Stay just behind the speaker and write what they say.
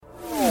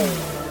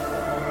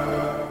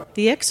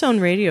The X-Zone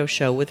Radio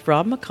Show with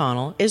Rob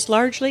McConnell is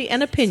largely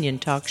an opinion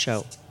talk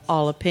show.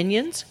 All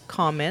opinions,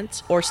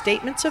 comments, or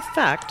statements of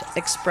fact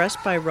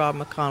expressed by Rob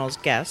McConnell's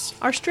guests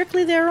are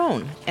strictly their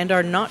own and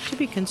are not to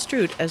be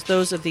construed as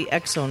those of the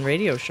X-Zone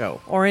Radio Show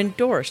or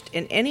endorsed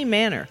in any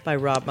manner by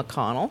Rob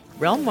McConnell,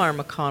 Relmar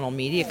McConnell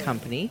Media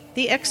Company,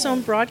 the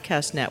X-Zone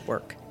Broadcast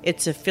Network,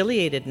 its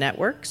affiliated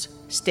networks,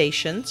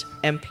 stations,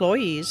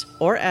 employees,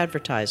 or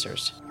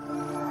advertisers.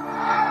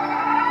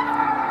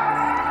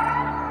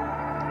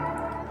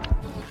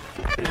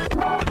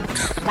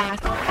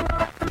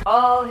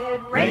 All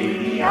Hit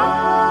Radio.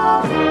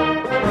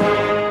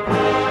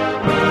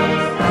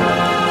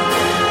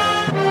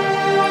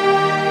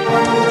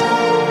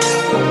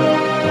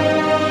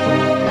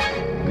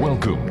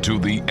 Welcome to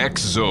the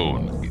X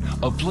Zone,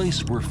 a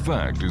place where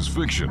fact is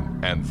fiction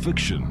and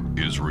fiction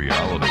is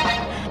reality.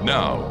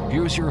 Now,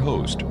 here's your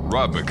host,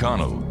 Rob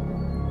McConnell.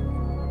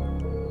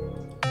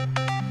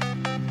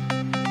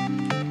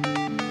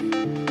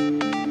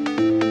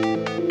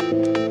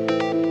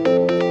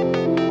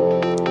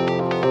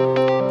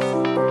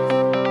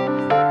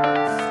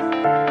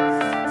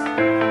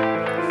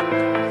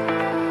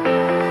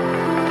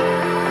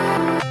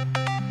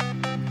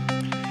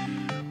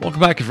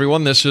 Back,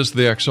 everyone. This is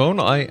the X-Zone.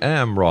 I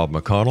am Rob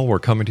McConnell. We're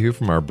coming to you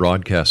from our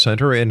broadcast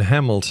center in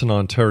Hamilton,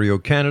 Ontario,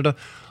 Canada,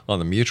 on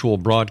the Mutual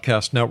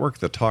Broadcast Network,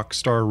 the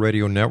Talkstar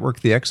Radio Network,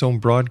 the X-Zone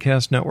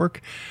Broadcast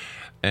Network,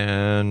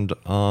 and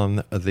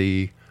on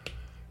the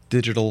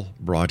Digital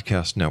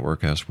Broadcast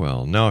Network as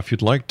well. Now, if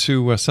you'd like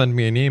to send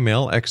me an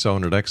email,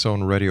 xzone at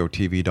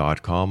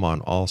xzoneradiotv.com,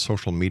 on all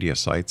social media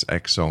sites,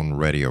 X-Zone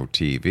Radio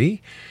TV.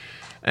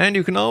 And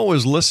you can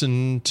always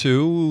listen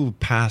to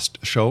past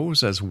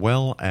shows as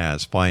well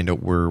as find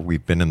out where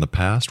we've been in the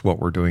past, what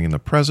we're doing in the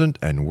present,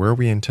 and where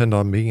we intend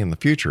on being in the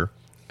future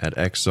at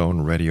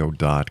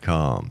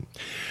xzoneradio.com.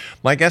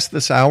 My guest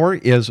this hour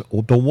is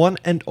the one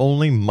and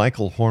only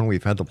Michael Horn.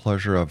 We've had the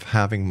pleasure of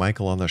having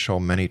Michael on the show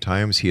many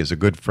times. He is a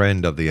good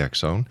friend of the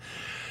X-Zone,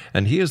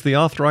 and he is the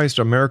authorized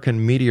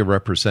American media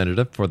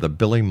representative for the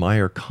Billy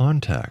Meier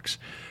Contacts.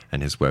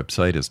 And his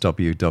website is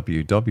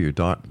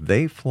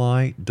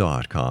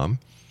www.theyfly.com.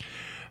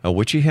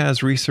 Which he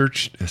has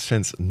researched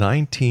since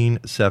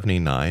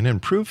 1979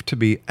 and proved to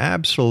be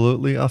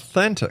absolutely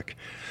authentic.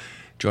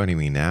 Joining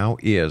me now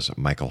is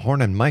Michael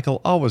Horn. And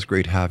Michael, always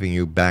great having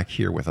you back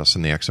here with us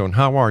in the X-Zone.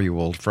 How are you,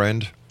 old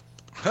friend?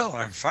 Well,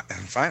 I'm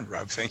fine,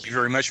 Rob. Thank you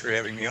very much for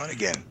having me on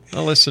again.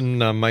 Now listen,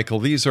 Michael,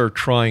 these are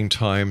trying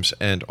times,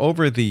 and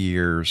over the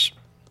years,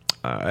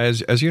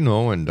 as you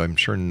know, and I'm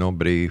sure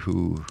nobody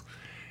who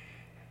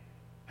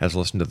has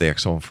listened to the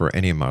X-Zone for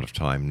any amount of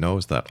time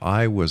knows that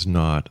I was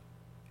not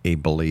a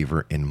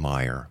believer in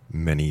Meier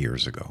many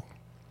years ago.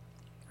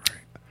 Right.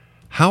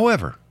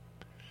 However,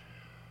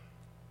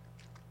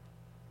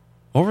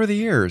 over the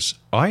years,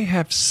 I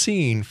have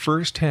seen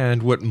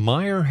firsthand what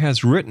Meier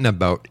has written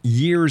about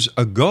years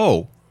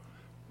ago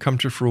come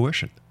to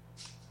fruition,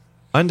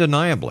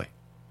 undeniably.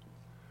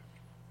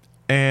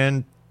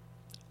 And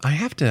I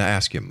have to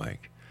ask you,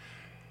 Mike,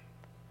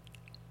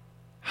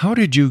 how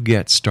did you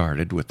get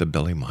started with the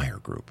Billy Meier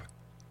Group?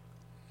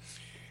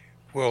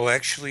 Well,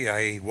 actually,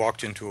 I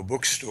walked into a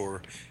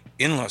bookstore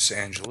in Los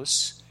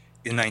Angeles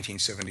in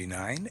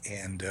 1979,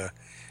 and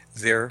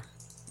there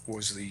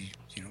was the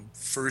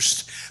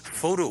first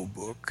photo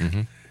book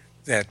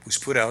that was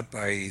put out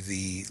by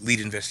the lead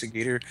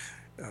investigator,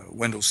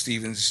 Wendell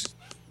Stevens,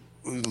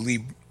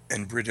 Lee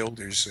and Britt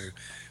There's a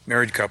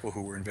married couple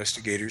who were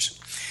investigators,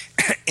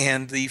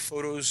 and the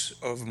photos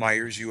of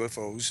Meier's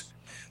UFOs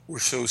were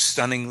so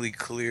stunningly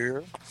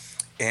clear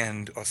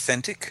and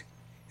authentic,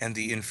 and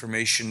the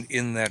information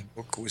in that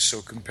book was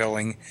so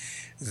compelling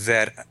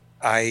that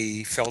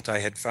I felt I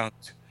had found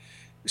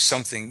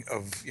something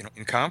of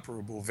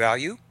incomparable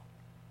value.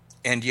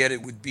 And yet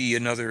it would be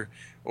another,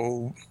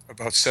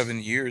 about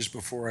 7 years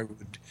before I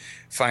would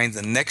find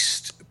the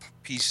next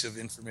piece of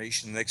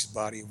information, the next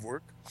body of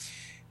work,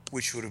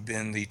 which would have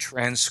been the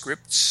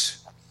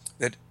transcripts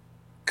that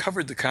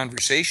covered the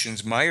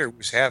conversations Meier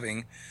was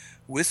having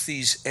with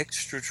these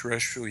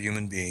extraterrestrial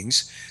human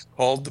beings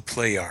called the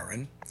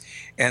Plejaren,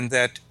 and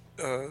that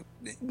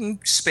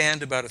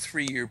spanned about a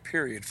 3-year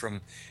period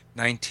from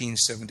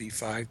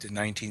 1975 to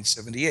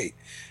 1978.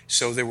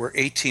 So there were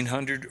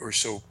 1,800 or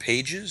so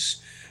pages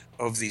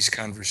of these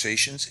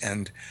conversations,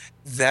 and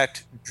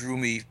that drew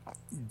me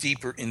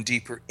deeper and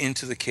deeper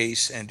into the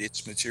case and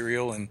its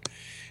material, and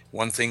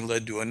one thing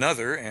led to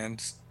another,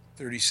 and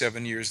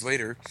 37 years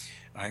later,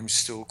 I'm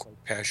still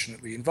quite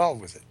passionately involved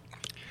with it.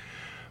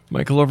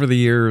 Michael, over the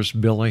years,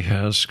 Billy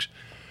has,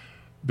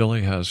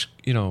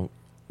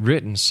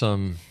 written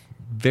some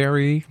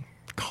very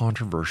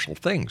controversial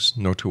things,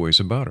 no two ways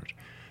about it.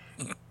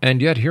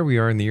 And yet here we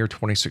are in the year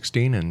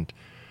 2016,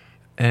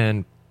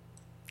 and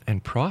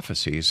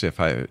prophecies,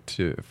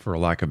 for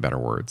lack of better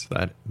words,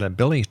 that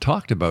Billy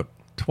talked about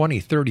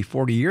 20, 30,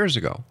 40 years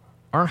ago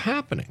are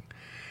happening.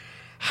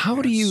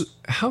 How do you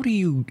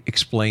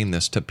explain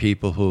this to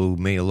people who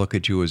may look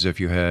at you as if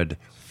you had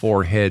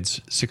 4 heads,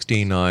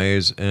 16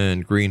 eyes,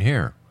 and green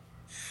hair?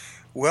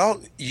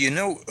 Well,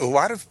 a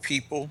lot of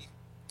people,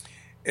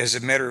 as a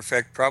matter of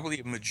fact, probably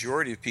a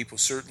majority of people,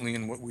 certainly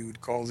in what we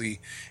would call the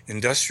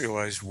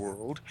industrialized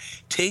world,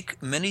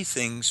 take many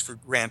things for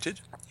granted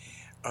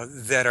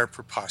that are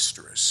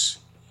preposterous.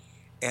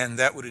 And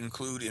that would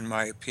include, in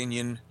my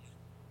opinion,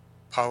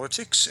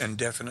 politics and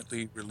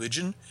definitely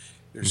religion.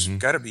 There's Hmm.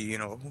 got to be,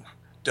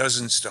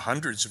 dozens to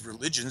hundreds of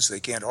religions. They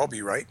can't all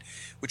be right,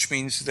 which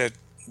means that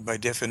by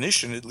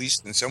definition, at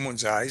least in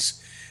someone's eyes,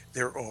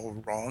 they're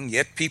all wrong.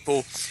 Yet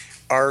people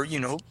are,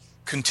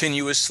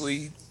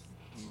 continuously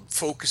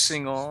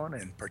focusing on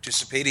and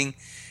participating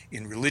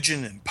in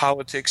religion and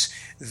politics.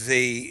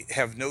 They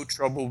have no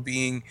trouble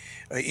being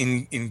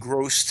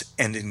engrossed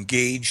and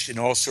engaged in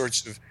all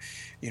sorts of,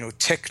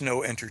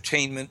 techno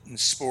entertainment and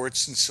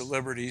sports and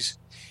celebrities,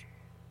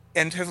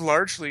 and have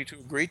largely, to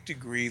a great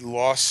degree,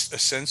 lost a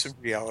sense of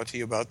reality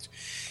about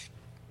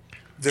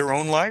their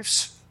own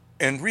lives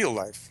and real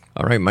life.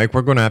 All right, Mike,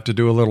 we're going to have to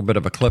do a little bit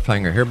of a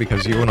cliffhanger here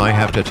because you and I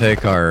have to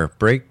take our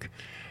break.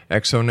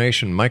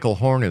 Exonation Michael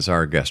Horn is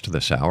our guest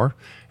this hour,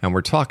 and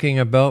we're talking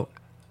about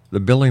the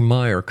Billy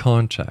Meier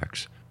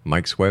contacts.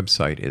 Mike's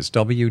website is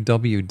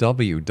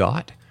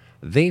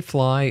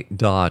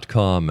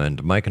www.theyfly.com,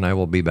 and Mike and I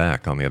will be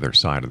back on the other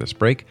side of this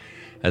break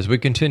as we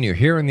continue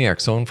here in the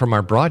X Zone from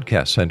our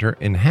broadcast center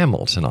in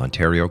Hamilton,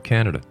 Ontario,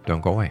 Canada.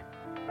 Don't go away.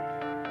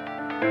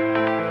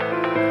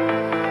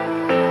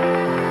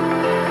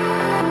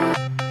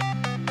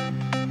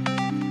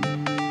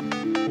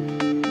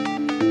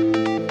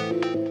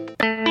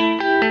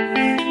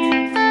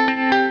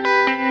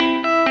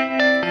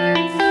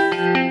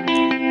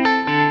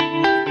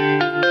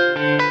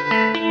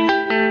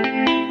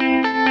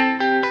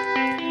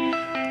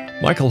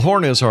 Michael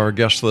Horn is our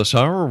guest this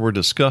hour. We're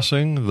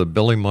discussing the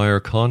Billy Meier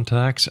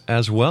contacts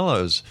as well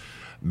as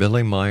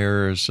Billy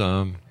Meier's,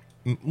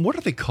 what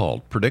are they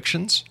called?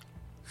 Predictions?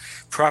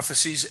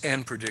 Prophecies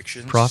and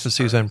predictions.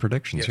 Prophecies and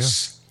predictions,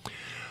 yes.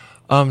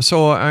 Yeah.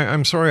 So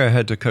I'm sorry I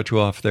had to cut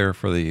you off there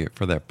for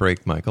that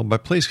break, Michael,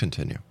 but please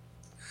continue.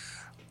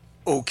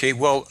 Okay,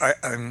 well,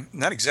 I'm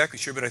not exactly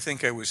sure, but I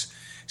think I was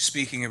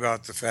speaking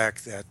about the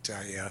fact that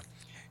I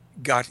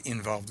got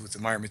involved with the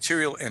Meier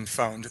material and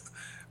found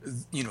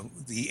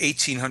the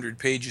 1,800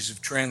 pages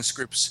of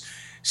transcripts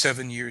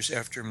 7 years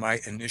after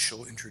my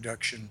initial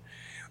introduction,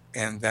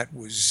 and that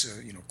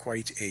was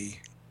quite an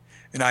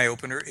eye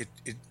opener.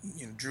 It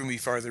drew me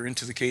farther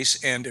into the case,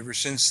 and ever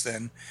since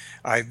then,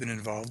 I've been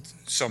involved.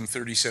 Some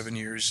 37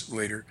 years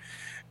later,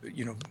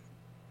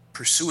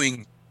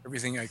 pursuing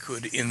everything I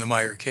could in the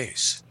Meier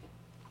case.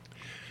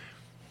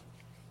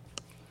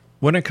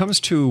 When it comes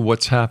to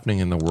what's happening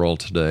in the world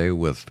today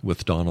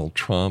with Donald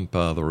Trump,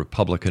 the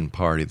Republican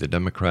Party, the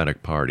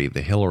Democratic Party,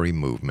 the Hillary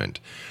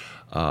movement,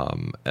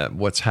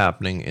 what's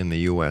happening in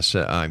the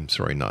USSR, I'm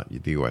sorry, not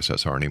the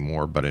USSR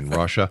anymore, but in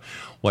Russia,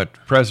 what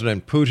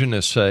President Putin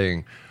is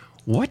saying,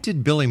 what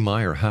did Billy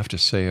Meier have to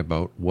say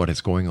about what is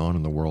going on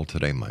in the world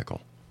today,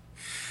 Michael?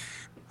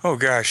 Oh,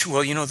 gosh.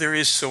 Well, there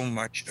is so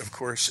much, of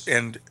course,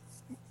 and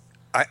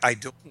I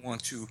don't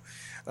want to,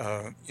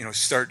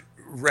 start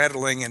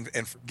rattling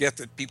and forget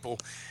that people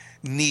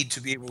need to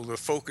be able to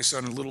focus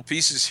on little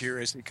pieces here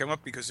as they come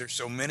up because there's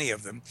so many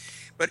of them.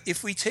 But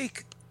if we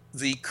take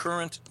the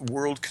current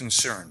world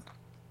concern,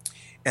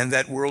 and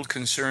that world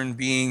concern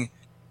being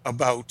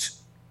about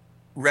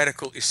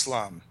radical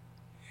Islam,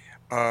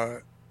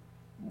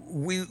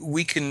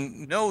 we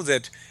can know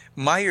that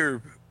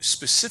Meier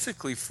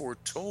specifically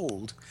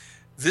foretold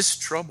this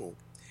trouble,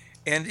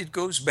 and it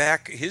goes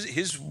back.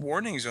 His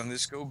warnings on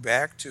this go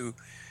back to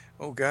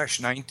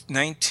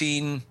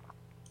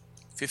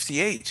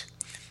 1958.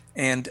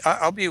 And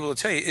I'll be able to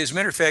tell you, as a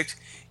matter of fact,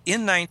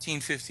 in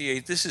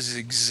 1958, this is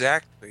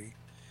exactly,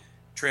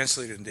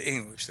 translated into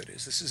English, that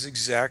is, this is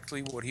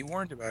exactly what he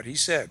warned about. He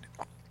said,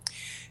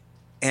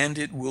 "And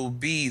it will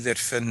be that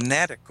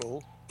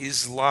fanatical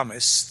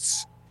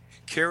Islamists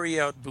carry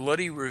out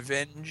bloody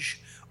revenge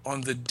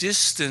on the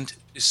distant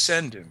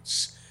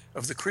descendants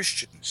of the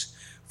Christians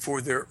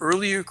for their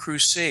earlier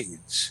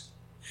crusades,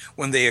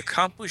 when they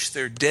accomplish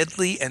their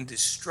deadly and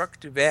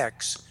destructive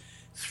acts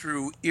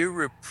through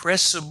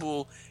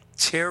irrepressible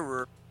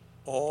terror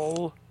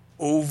all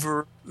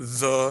over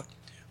the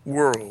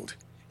world."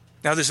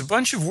 Now, there's a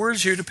bunch of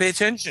words here to pay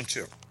attention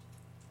to.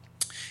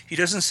 He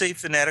doesn't say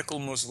fanatical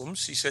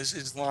Muslims, he says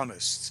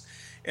Islamists.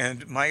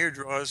 And Meier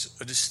draws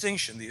a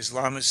distinction, the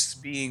Islamists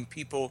being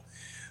people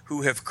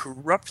who have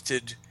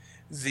corrupted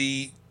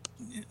the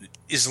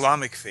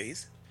Islamic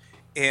faith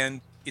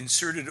and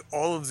inserted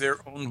all of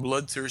their own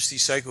bloodthirsty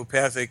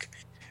psychopathic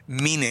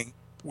meaning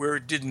where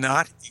it did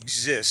not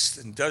exist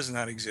and does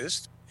not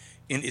exist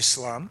in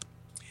Islam.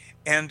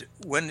 And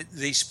when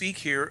they speak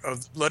here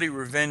of bloody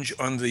revenge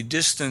on the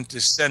distant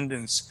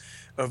descendants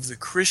of the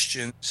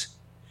Christians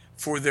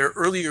for their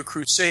earlier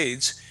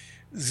crusades,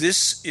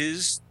 this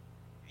is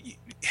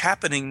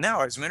happening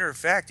now. As a matter of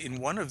fact, in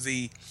one of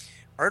the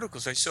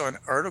articles, I saw an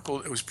article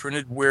that was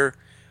printed where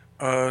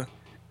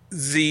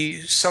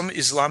some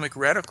Islamic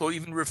radical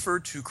even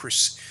referred to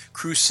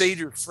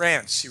Crusader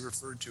France. He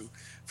referred to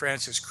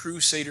France as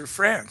Crusader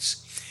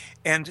France.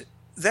 And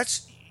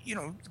that's,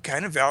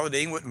 kind of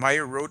validating what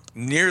Meier wrote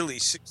nearly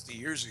 60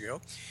 years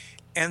ago.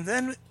 And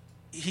then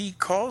he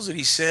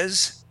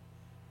says,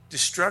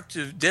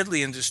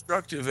 deadly and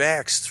destructive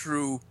acts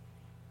through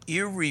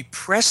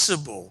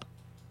irrepressible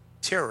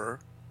terror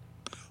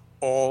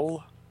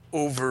all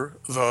over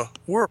the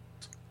world.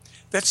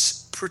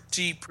 That's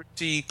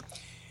pretty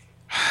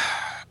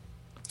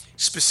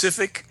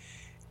specific,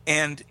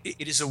 and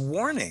it is a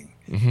warning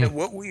that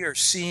what we are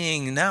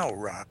seeing now,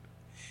 Rob,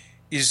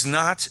 is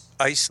not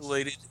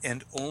isolated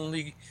and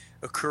only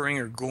occurring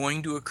or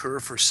going to occur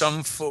for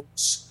some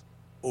folks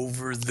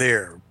over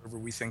there, wherever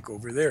we think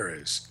over there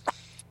is.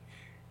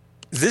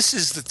 This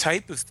is the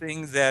type of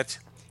thing that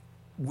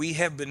we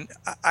have been.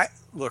 I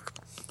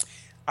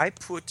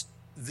put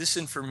this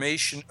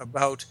information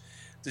about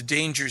the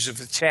dangers of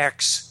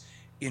attacks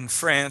in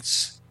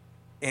France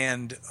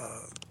and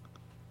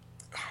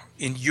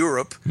in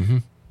Europe,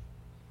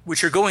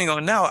 which are going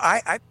on now.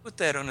 I put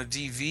that on a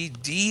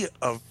DVD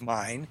of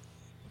mine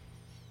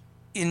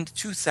in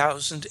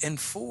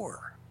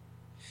 2004.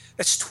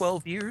 That's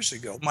 12 years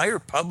ago. Meier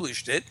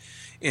published it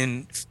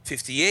in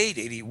 58,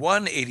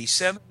 81,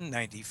 87,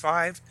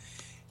 95,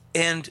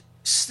 and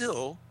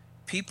still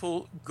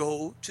people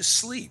go to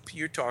sleep.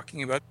 You're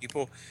talking about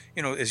people,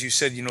 as you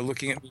said,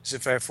 looking at me as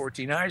if I have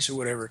 14 eyes or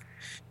whatever.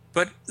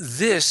 But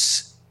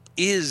this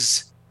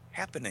is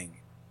happening.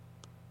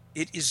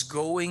 It is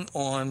going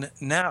on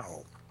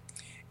now.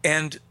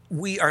 And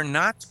we are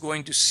not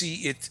going to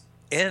see it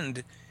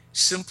end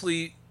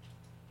simply,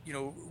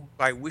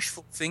 by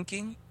wishful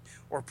thinking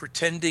or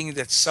pretending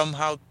that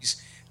somehow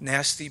these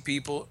nasty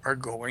people are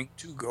going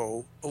to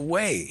go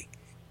away.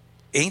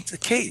 Ain't the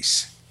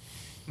case.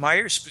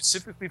 Meier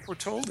specifically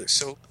foretold this.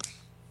 So,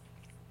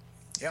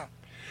 yeah.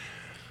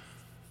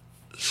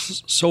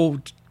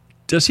 So,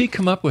 does he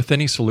come up with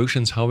any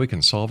solutions how we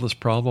can solve this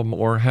problem,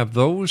 or have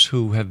those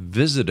who have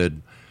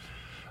visited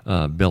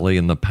Billy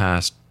in the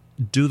past,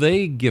 do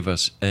they give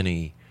us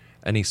any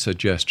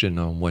suggestion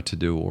on what to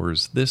do, or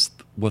is this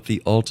what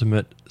the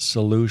ultimate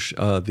solution,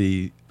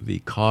 the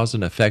cause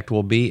and effect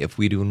will be if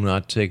we do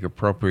not take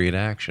appropriate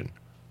action?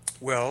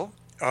 Well,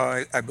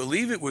 I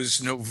believe it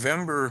was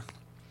November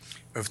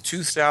of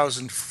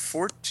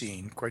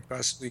 2014, quite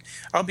possibly.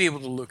 I'll be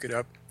able to look it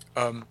up.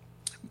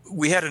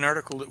 We had an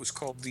article that was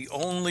called "The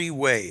Only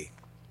Way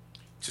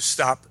to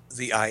Stop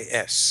the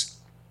IS,"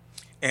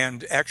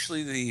 and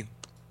actually the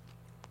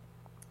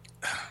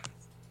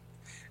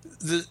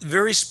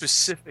very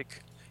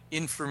specific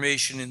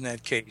information in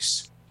that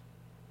case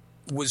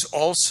was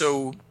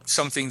also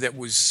something that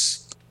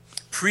was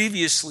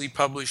previously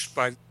published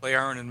by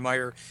Aaron and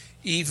Meier,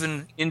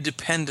 even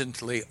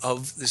independently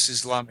of this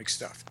Islamic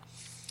stuff.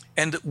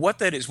 And what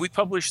that is, we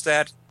published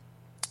that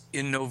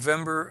in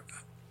November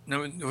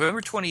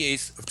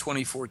 28th of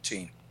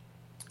 2014.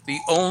 The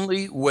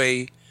only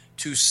way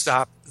to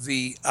stop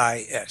the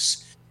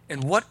IS.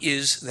 And what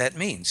is that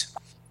means?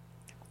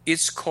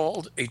 It's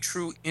called a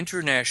true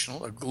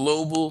international, a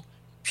global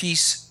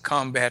peace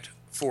combat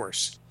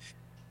force.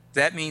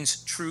 That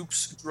means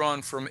troops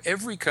drawn from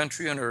every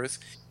country on earth,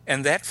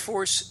 and that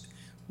force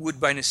would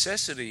by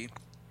necessity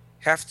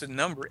have to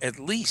number at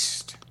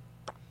least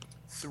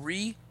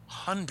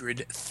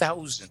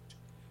 300,000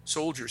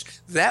 soldiers.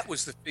 That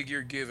was the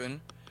figure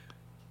given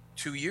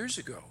 2 years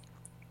ago,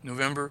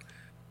 November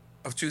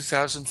of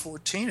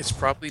 2014. It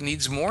probably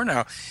needs more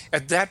now.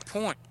 At that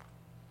point,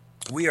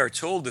 we are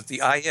told that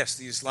the IS,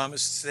 the Islamist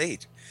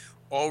State,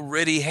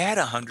 already had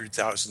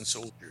 100,000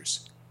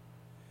 soldiers.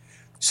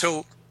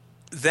 So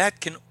that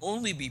can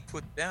only be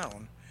put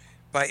down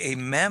by a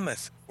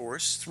mammoth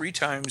force, 3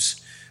 times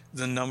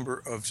the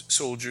number of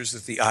soldiers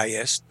that the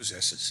IS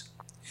possesses,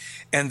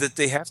 and that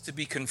they have to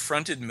be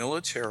confronted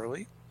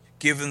militarily,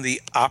 given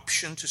the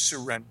option to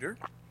surrender,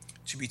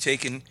 to be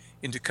taken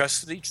into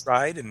custody,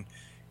 tried, and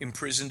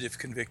imprisoned if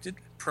convicted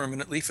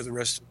permanently for the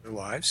rest of their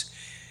lives.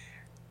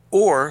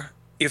 Or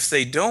if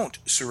they don't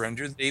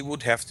surrender, they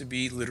would have to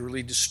be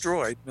literally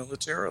destroyed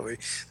militarily.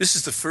 This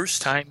is the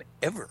first time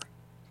ever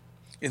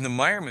in the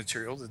Meier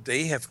material that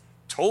they have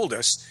told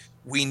us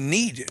we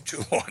need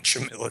to launch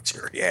a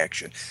military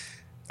action.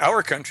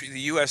 Our country, the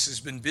U.S., has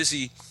been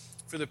busy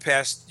for the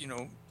past,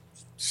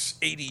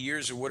 80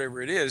 years or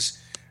whatever it is,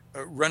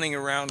 running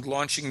around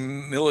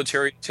launching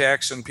military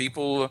attacks on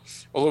people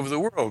all over the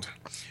world,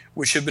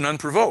 which have been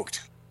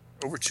unprovoked.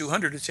 Over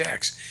 200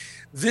 attacks.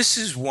 This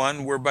is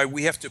one whereby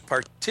we have to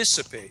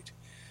participate.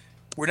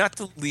 We're not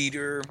the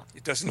leader.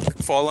 It doesn't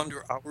fall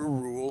under our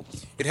rule.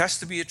 It has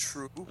to be a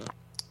true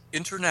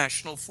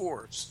international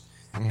force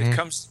that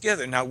comes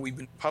together. Now, we've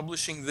been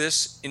publishing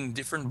this in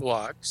different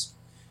blogs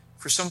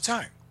for some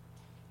time.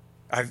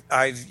 I've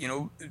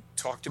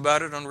talked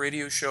about it on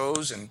radio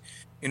shows and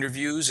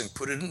interviews and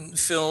put it in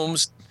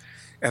films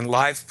and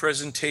live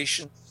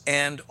presentations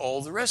and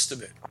all the rest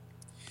of it.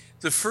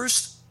 The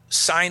first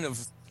sign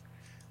of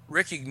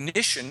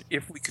recognition,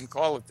 if we can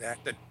call it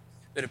that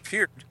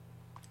appeared,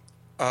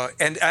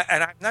 and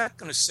I'm not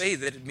going to say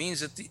that it means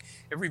that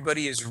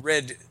everybody has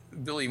read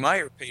Billy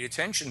Meier, paid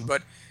attention,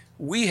 but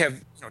we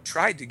have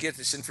tried to get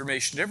this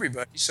information to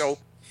everybody. So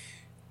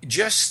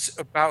just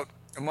about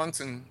a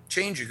month and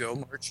change ago,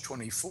 March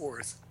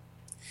 24th,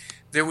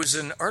 there was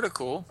an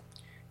article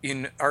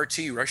in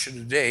RT, Russia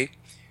Today,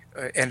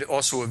 and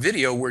also a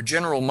video where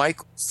General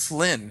Michael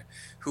Flynn,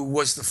 who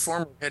was the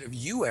former head of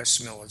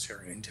U.S.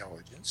 military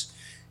intelligence,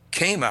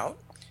 came out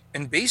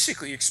and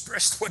basically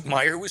expressed what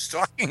Meier was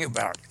talking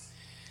about.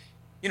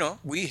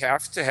 We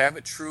have to have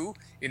a true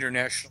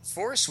international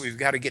force. We've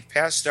got to get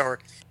past our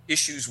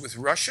issues with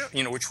Russia,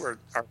 which are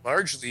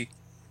largely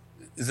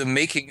the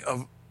making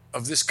of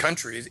this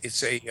country.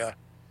 It's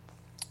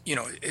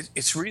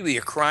it's really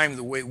a crime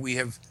the way we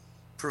have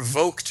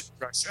provoked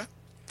Russia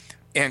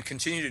and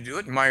continue to do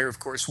it. Meier, of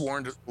course,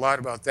 warned a lot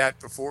about that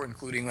before,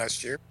 including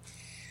last year.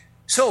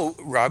 So,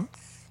 Rob,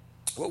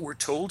 what we're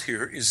told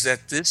here is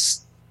that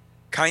this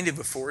kind of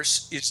a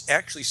force is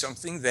actually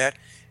something that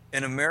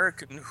an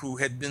American who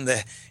had been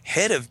the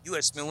head of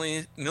U.S.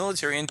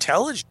 military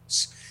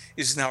intelligence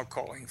is now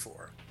calling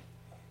for.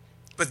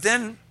 But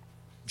then,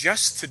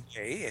 just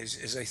today,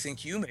 as I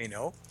think you may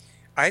know,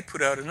 I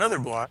put out another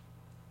blog,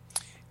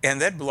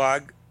 and that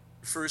blog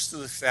refers to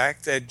the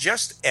fact that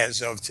just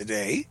as of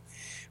today,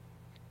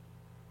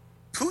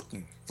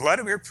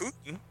 Vladimir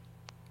Putin,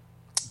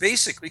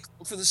 basically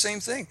called for the same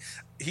thing.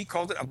 He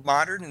called it a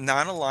modern,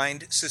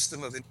 non-aligned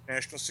system of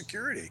international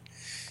security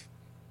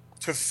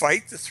to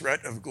fight the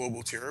threat of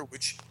global terror,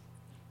 which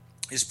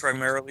is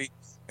primarily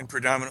and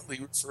predominantly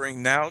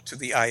referring now to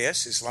the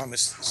IS,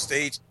 Islamist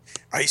State,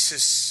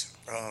 ISIS,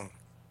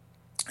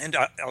 and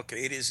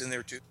Al-Qaeda is in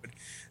there too. But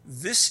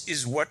this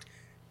is what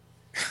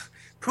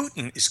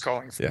Putin is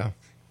calling for. Yeah.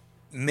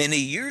 Many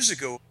years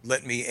ago,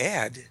 let me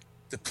add,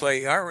 the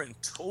Plejaren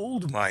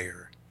told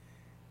Meier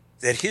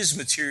that his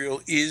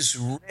material is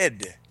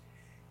read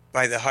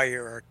by the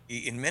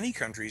hierarchy in many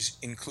countries,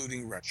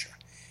 including Russia.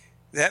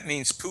 That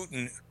means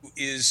Putin, who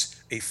is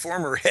a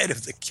former head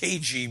of the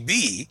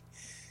KGB,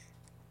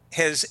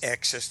 has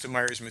access to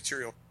Meier's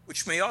material,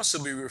 which may also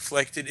be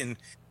reflected in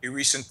a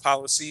recent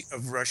policy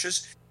of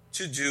Russia's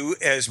to do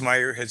as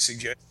Meier had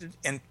suggested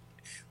and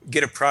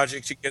get a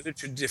project together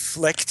to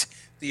deflect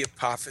the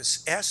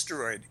Apophis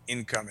asteroid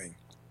incoming.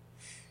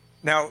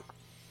 Now,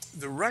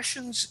 the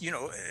Russians,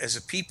 as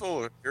a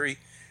people, are very,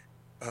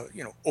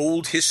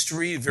 old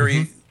history,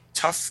 very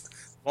tough,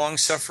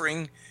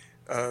 long-suffering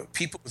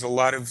people with a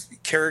lot of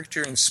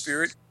character and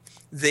spirit.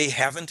 They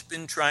haven't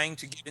been trying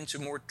to get into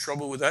more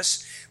trouble with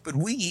us. But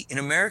we, in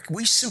America,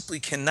 we simply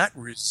cannot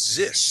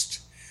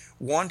resist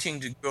wanting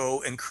to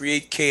go and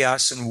create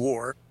chaos and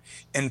war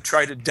and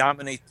try to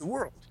dominate the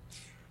world.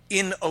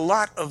 In a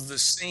lot of the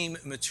same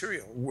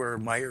material where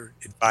Meier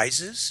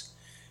advises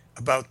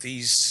about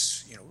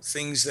these,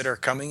 things that are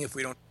coming if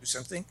we don't do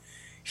something,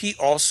 he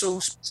also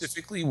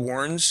specifically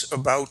warns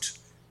about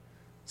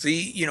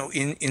the,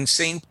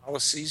 insane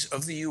policies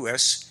of the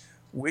U.S.,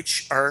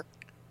 which are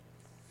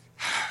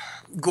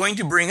going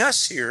to bring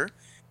us here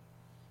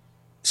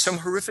some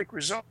horrific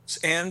results.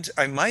 And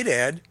I might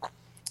add,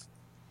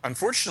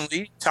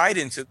 unfortunately, tied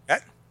into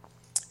that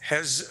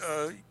has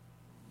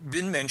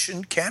been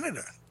mentioned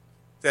Canada,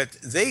 that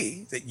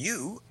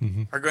you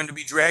are going to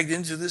be dragged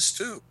into this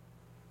too.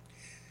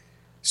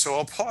 So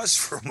I'll pause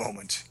for a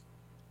moment.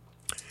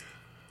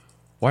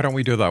 Why don't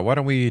we do that? Why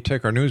don't we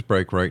take our news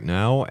break right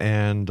now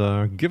and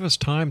give us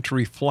time to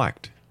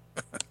reflect?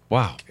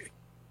 Wow. Okay.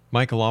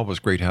 Michael, always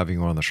great having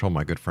you on the show,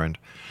 my good friend.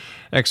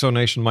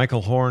 Exonation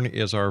Michael Horn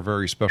is our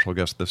very special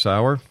guest this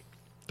hour.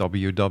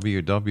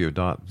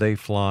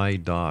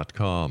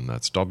 www.theyfly.com.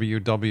 That's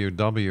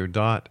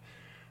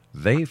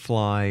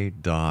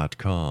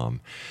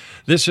www.theyfly.com.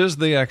 This is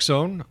the X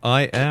Zone.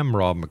 I am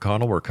Rob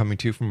McConnell. We're coming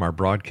to you from our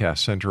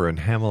broadcast center in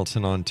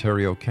Hamilton,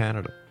 Ontario,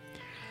 Canada.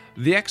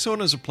 The X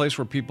Zone is a place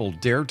where people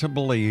dare to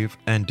believe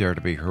and dare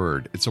to be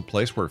heard. It's a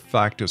place where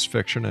fact is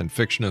fiction and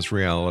fiction is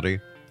reality.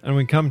 And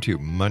we come to you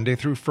Monday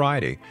through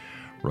Friday,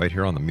 right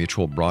here on the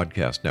Mutual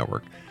Broadcast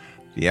Network,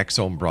 the X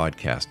Zone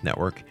Broadcast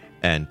Network,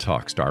 and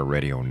Talkstar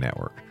Radio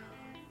Network.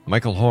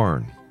 Michael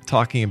Horn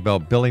talking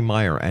about Billy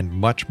Meier and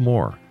much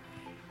more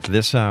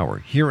this hour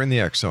here in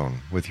the X Zone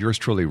with yours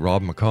truly,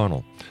 Rob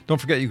McConnell.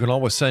 Don't forget, you can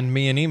always send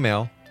me an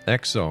email,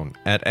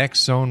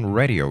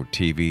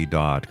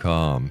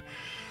 xzone@xzoneradiotv.com.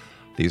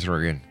 These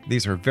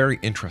are very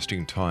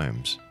interesting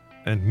times,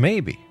 and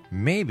maybe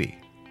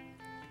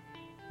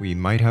we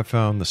might have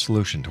found the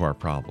solution to our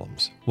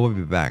problems. We'll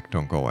be back.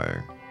 Don't go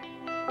away.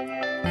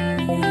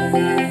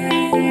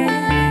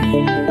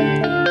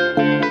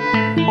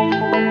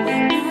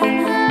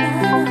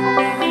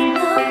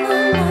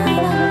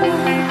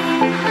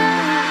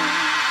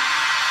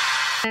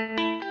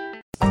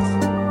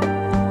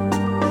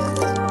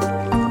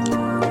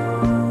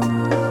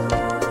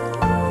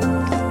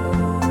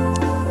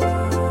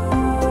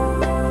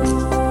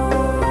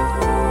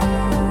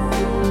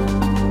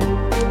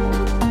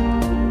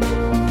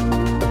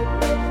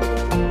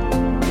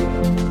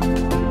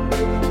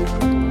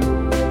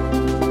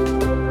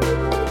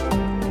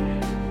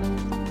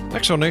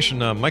 Nation,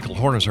 Michael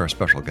Horn is our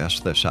special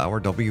guest this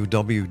hour,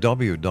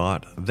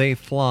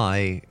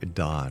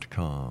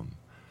 www.theyfly.com.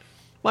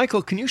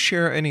 Michael, can you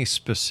share any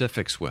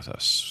specifics with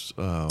us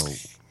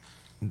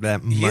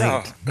that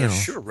Yeah, might, you know?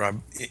 sure,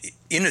 Rob.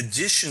 In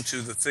addition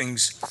to the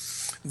things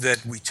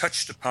that we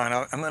touched upon,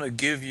 I'm going to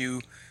give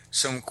you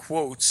some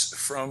quotes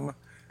from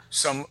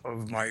some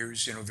of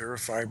Meier's,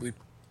 verifiably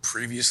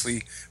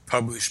previously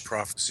published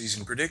prophecies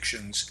and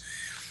predictions.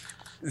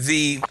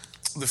 The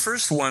the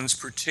first ones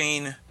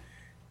pertain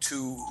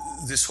to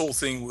this whole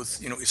thing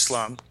with,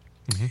 Islam,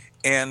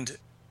 and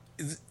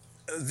th-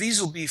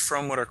 these will be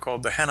from what are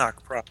called the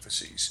Hanok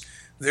prophecies.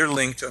 They're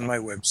linked on my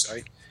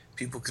website.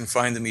 People can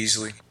find them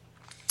easily.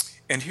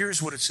 And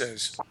here's what it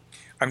says.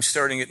 I'm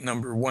starting at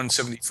number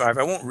 175.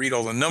 I won't read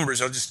all the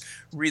numbers. I'll just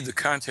read the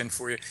content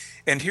for you.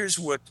 And here's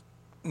what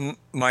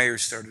Meier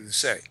started to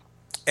say.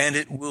 And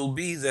it will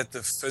be that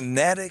the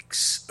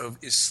fanatics of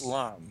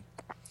Islam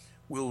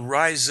will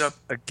rise up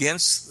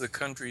against the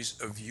countries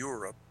of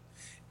Europe,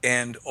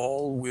 and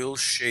all will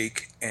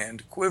shake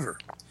and quiver.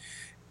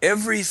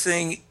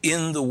 Everything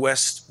in the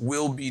West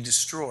will be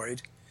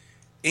destroyed.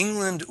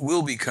 England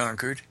will be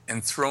conquered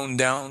and thrown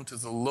down to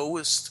the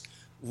lowest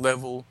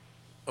level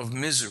of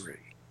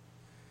misery.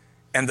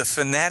 And the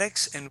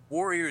fanatics and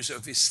warriors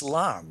of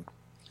Islam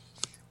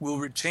will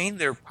retain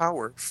their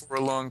power for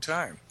a long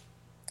time.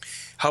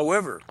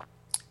 However,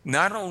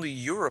 not only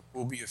Europe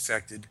will be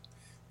affected,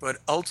 but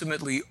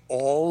ultimately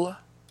all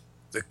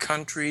the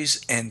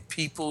countries and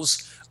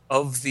peoples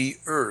of the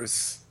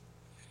earth,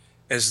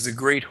 as the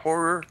great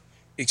horror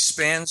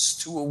expands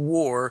to a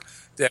war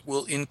that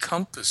will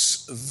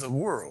encompass the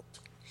world.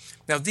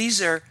 Now,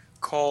 these are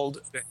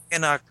called the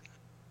Enoch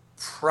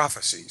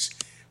prophecies.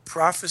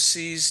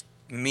 Prophecies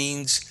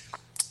means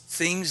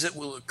things that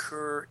will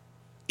occur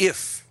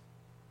if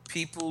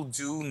people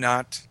do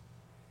not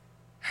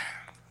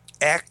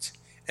act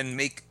and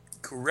make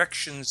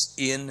corrections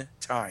in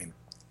time.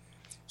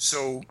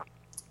 So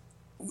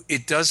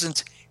it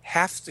doesn't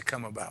have to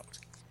come about.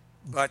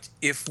 But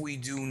if we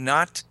do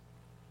not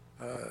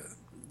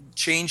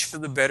change for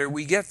the better,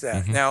 we get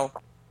that. Now,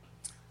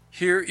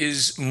 here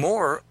is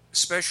more,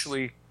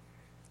 especially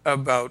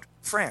about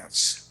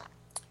France.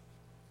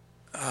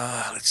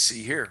 Let's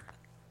see here.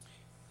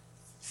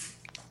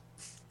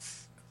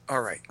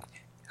 All right.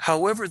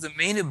 However, the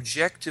main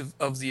objective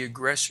of the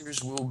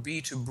aggressors will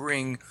be to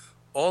bring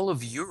all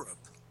of Europe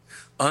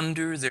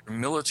under their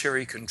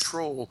military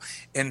control,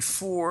 and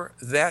for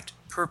that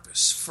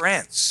purpose,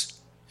 France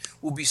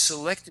will be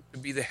selected to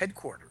be the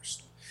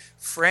headquarters.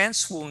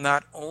 France will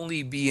not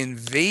only be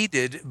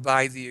invaded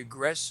by the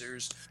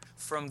aggressors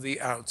from the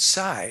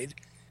outside,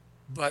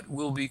 but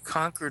will be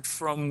conquered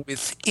from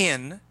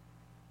within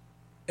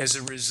as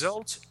a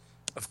result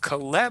of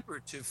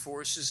collaborative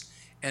forces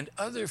and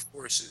other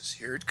forces.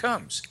 Here it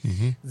comes.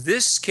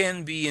 This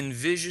can be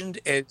envisioned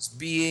as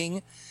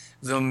being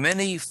the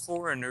many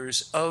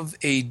foreigners of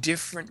a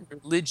different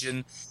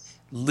religion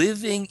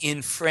living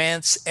in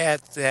France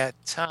at that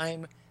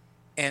time,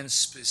 and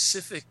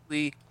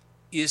specifically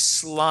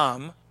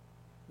Islam,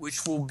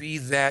 which will be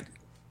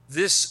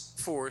this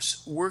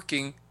force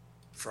working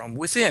from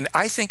within.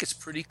 I think it's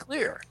pretty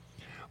clear.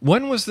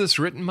 When was this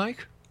written,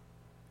 Mike?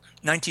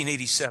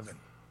 1987.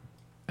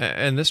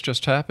 And this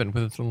just happened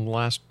within the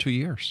last 2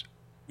 years.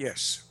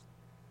 Yes.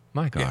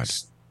 My God.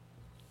 Yes.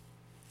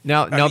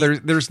 Now,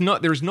 there's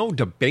no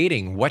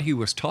debating what he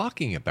was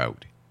talking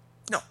about.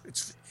 No,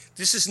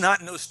 this is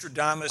not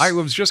Nostradamus. I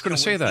was just going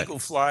to say that. Eagle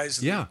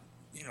flies. Yeah.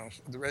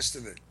 The rest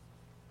of it.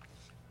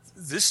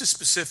 This is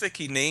specific.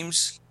 He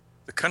names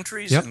the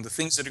countries Yep. and the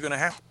things that are going to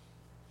happen.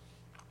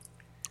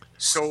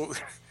 So,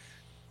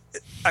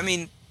 I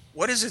mean,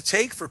 what does it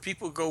take for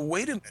people to go,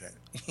 wait a minute,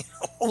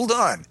 hold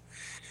on?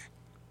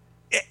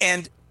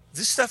 And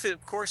this stuff,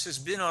 of course, has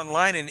been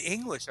online in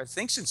English, I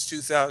think, since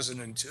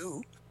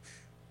 2002.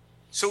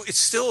 So it's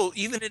still,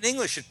 even in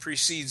English, it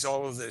precedes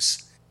all of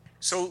this.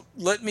 So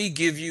let me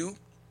give you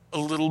a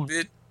little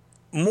bit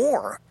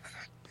more,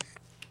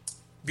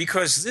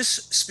 because this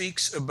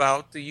speaks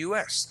about the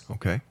U.S.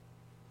 Okay.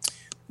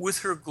 With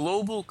her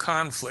global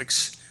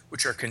conflicts,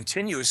 which are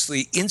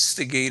continuously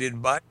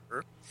instigated by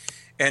her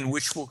and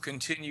which will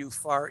continue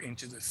far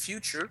into the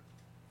future,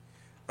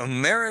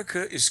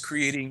 America is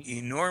creating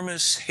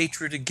enormous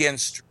hatred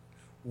against her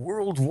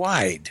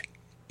worldwide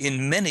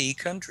in many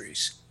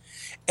countries.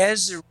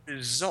 As a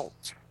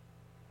result,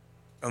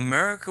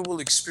 America will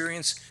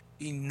experience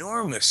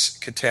enormous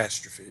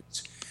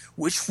catastrophes,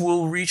 which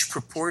will reach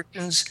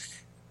proportions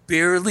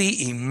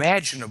barely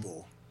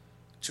imaginable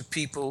to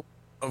people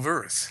of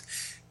Earth.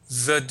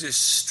 The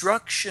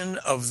destruction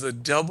of the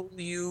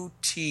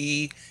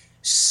WTC,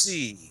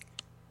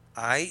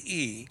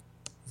 i.e.,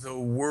 the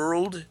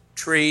World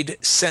Trade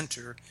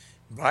Center,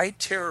 by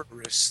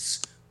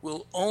terrorists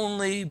will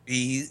only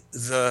be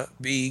the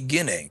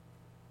beginning.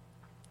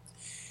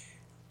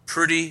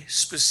 Pretty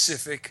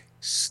specific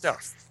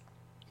stuff.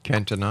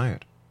 Can't deny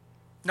it.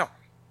 No.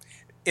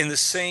 In the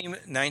same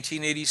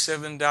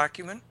 1987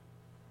 document,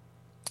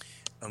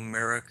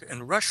 America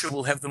and Russia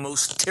will have the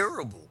most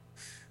terrible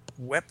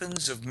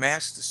weapons of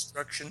mass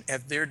destruction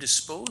at their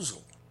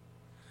disposal.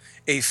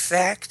 a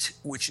fact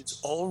which is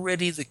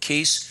already the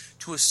case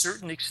to a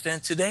certain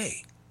extent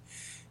today.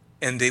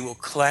 And they will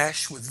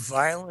clash with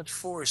violent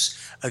force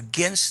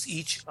against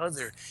each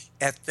other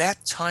at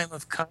that time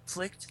of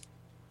conflict,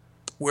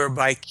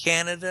 whereby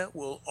Canada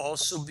will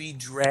also be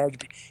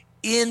dragged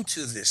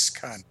into this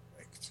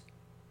conflict.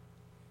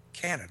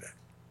 Canada.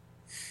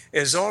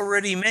 As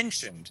already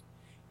mentioned,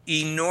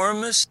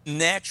 enormous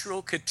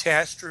natural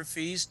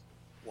catastrophes,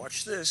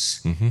 watch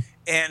this,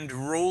 and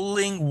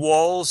rolling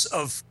walls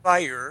of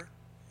fire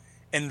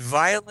and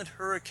violent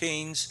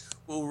hurricanes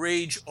will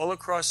rage all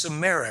across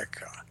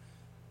America,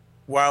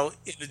 while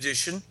in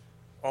addition,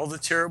 all the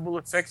terrible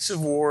effects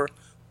of war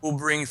will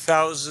bring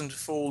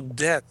thousand-fold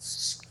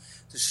deaths,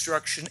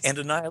 destruction, and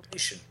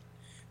annihilation.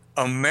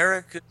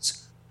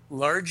 America's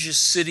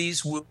largest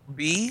cities will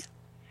be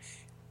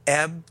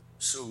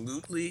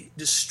absolutely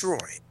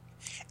destroyed,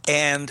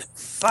 and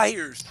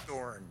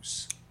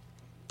firestorms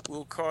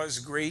will cause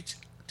great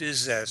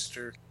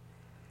disaster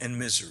and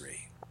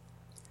misery.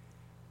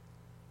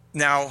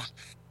 Now,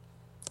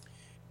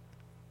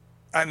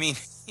 I mean,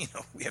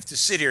 we have to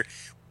sit here.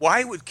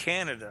 Why would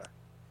Canada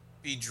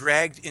be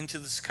dragged into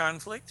this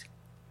conflict?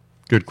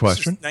 Good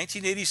question. Since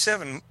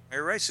 1987,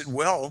 Meier said,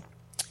 well,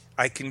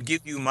 I can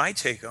give you my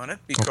take on it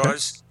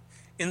because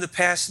in the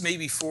past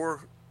maybe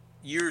 4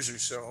 years or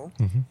so,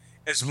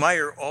 as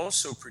Meier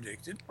also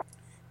predicted,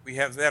 we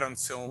have that on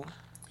film,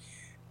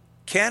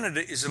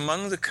 Canada is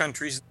among the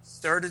countries that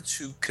started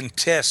to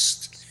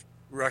contest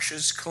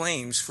Russia's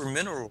claims for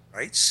mineral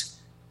rights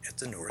at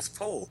the North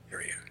Pole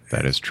area.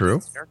 That is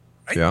true.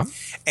 Right? Yeah.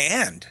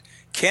 And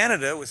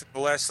Canada, within the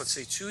last, let's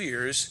say, 2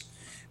 years,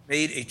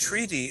 made a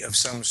treaty of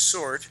some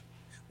sort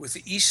with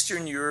the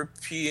Eastern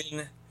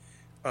European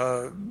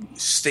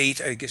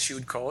state, I guess you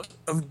would call it,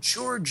 of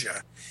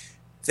Georgia.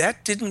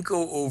 That didn't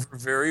go over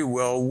very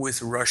well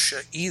with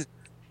Russia either.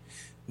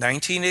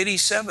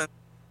 1987,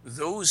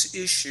 those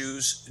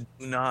issues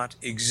do not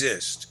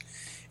exist.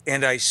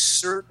 And I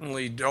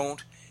certainly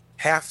don't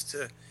have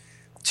to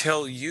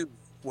tell you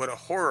what a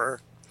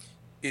horror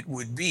it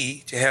would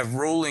be to have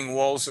rolling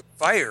walls of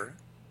fire,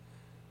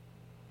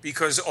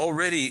 because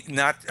already,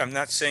 I'm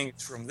not saying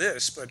it's from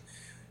this, but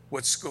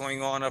what's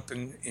going on up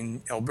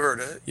in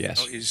Alberta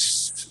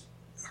is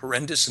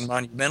horrendous and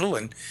monumental,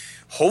 and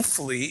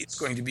hopefully it's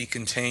going to be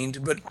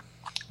contained. But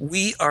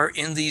we are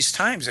in these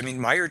times. I mean,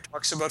 Meier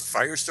talks about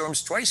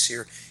firestorms twice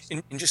here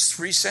in just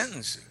 3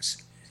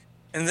 sentences.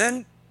 And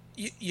then,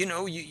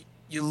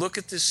 you look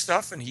at this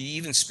stuff, and he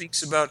even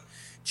speaks about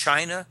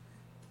China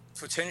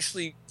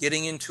potentially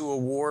getting into a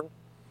war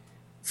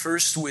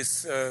first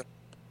with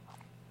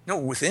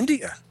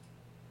India.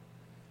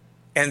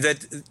 And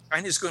that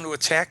China is going to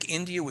attack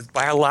India with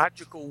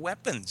biological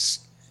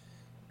weapons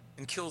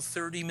and kill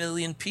 30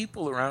 million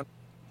people around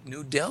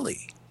New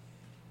Delhi.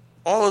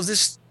 All of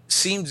this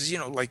seems,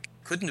 like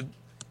couldn't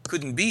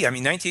be. I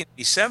mean,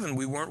 1987,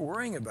 we weren't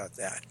worrying about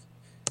that.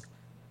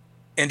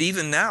 And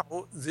even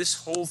now,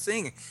 this whole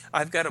thing,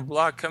 I've got a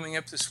blog coming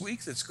up this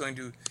week that's going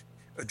to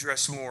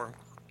address more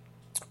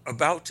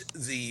about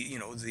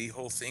the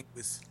whole thing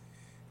with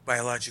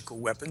biological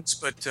weapons.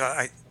 But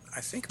I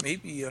think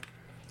maybe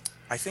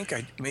I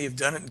may have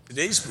done it in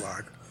today's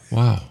blog.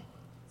 Wow.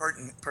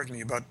 Pardon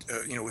me about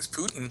with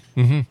Putin.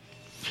 Mm-hmm.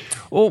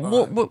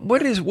 Well,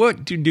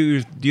 what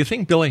do you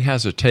think Billy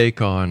has a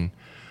take on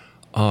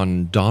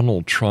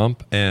Donald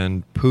Trump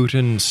and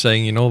Putin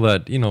saying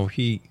that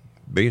he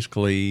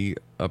basically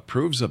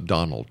approves of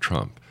Donald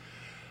Trump?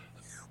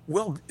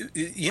 Well,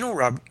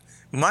 Rob,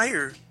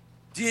 Meier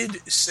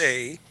did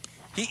say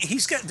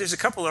there's a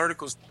couple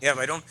articles we have.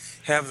 I don't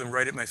have them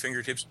right at my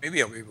fingertips.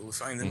 Maybe I'll be able to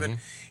find them. But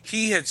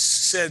he had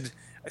said,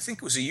 I think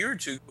it was a year or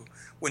two,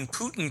 when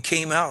Putin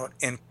came out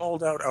and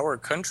called out our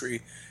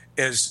country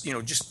as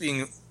just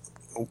being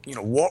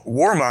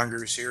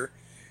warmongers here,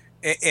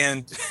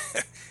 and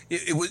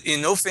it was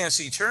in no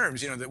fancy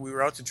terms, that we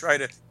were out to try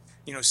to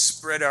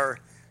spread our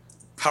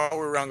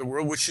power around the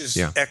world, which is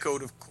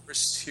echoed, of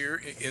course,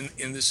 here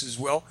in this as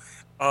well.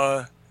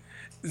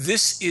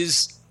 This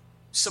is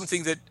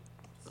something that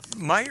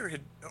Meier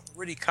had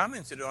already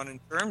commented on in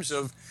terms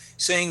of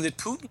saying that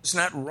Putin's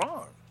not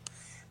wrong.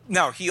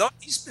 Now,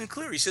 he's been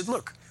clear. He said,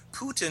 look,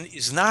 Putin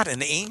is not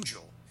an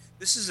angel.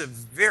 This is a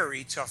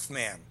very tough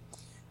man.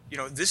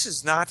 This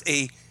is not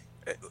I'm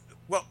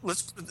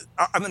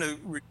going to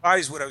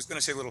revise what I was going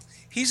to say a little.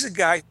 He's a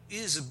guy who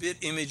is a bit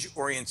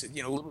image-oriented,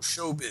 a little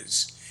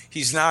showbiz.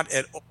 He's not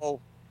at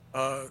all,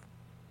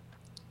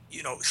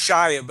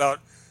 shy about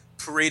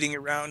parading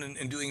around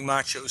and doing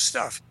macho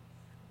stuff.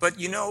 But,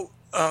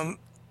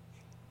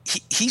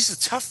 he's a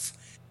tough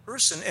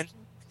person and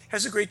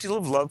has a great deal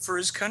of love for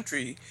his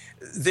country.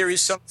 There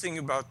is something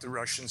about the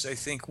Russians, I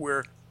think,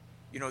 where,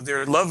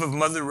 their love of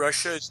Mother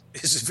Russia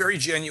is a very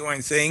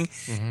genuine thing.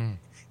 Mm-hmm.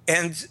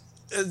 And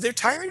they're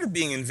tired of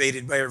being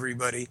invaded by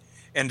everybody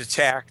and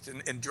attacked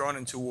and drawn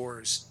into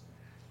wars.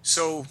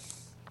 So,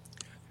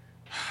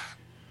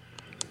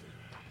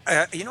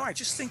 I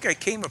just think I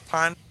came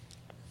upon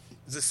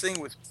the thing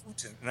with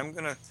Putin, and I'm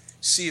going to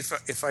see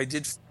if I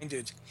did find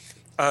it.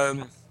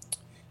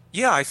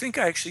 Yeah, I think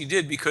I actually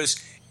did,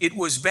 because it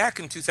was back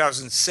in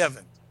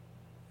 2007,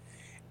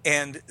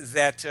 and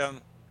that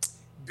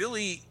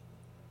Billy,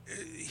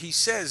 he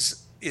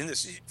says in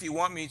this, if you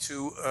want me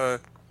to,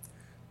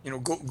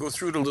 go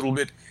through it a little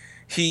bit,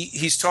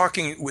 he's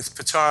talking with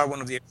Ptah,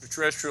 one of the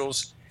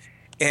extraterrestrials,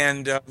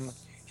 and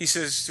he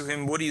says to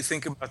him, "What do you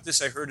think about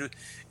this? I heard it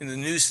in the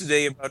news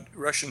today about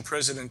Russian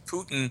President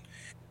Putin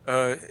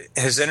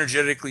has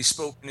energetically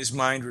spoken his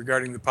mind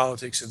regarding the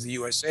politics of the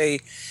USA.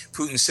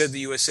 Putin said the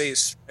USA is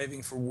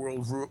striving for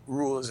world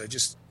rule, as I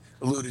just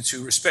alluded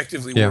to,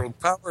 respectively Yeah. world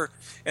power,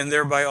 and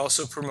thereby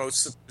also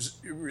promotes the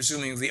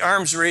resuming of the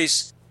arms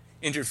race,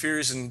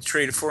 interferes in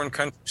trade of foreign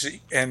countries,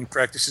 and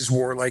practices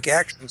warlike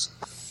actions."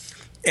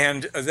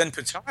 And then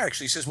Ptah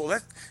actually says, "Well,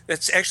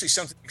 that's actually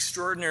something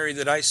extraordinary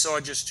that I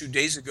saw just 2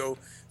 days ago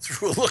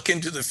through a look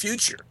into the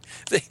future."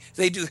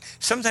 They do.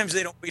 Sometimes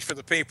they don't wait for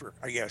the paper,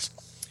 I guess.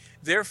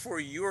 "Therefore,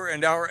 your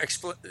and our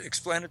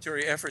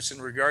explanatory efforts in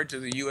regard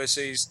to the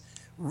USA's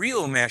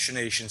real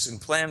machinations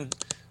and plans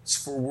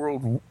for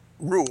world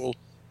rule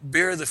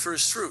bear the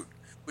first fruit,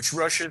 which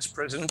Russia's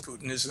President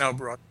Putin has now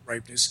brought to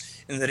ripeness,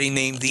 in that he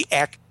named the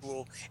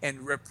actual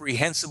and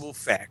reprehensible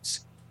facts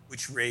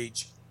which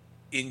rage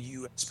in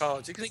U.S.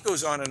 politics." And he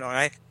goes on and on.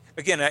 I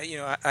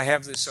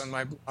have this on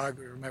my blog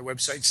or my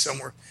website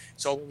somewhere.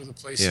 It's all over the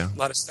place. Yeah. A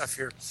lot of stuff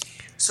here.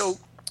 So,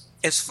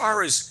 as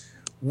far as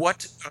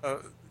what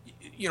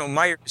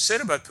Meier said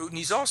about Putin,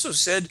 he's also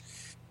said,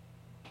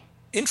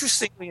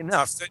 interestingly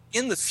enough, that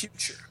in the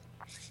future,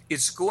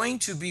 it's going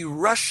to be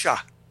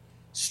Russia,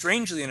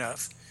 strangely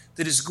enough,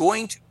 that is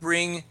going to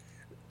bring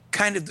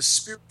kind of the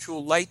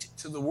spiritual light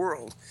to the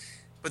world.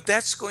 But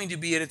that's going to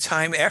be at a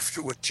time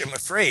after which, I'm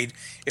afraid,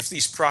 if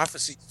these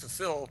prophecies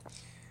fulfill,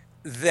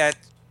 that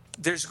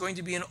there's going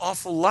to be an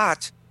awful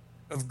lot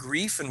of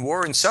grief and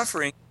war and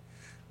suffering,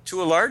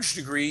 to a large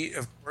degree,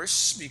 of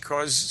course,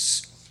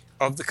 because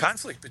of the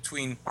conflict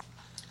between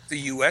the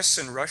U.S.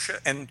 and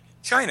Russia and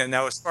China.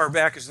 Now, as far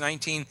back as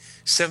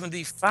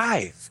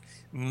 1975,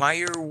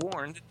 Meier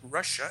warned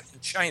Russia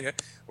and China,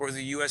 or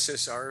the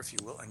USSR, if you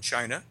will, and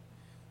China,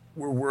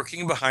 were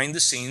working behind the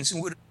scenes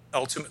and would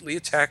ultimately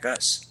attack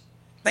us.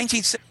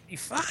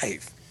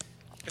 1975.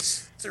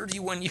 That's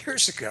 31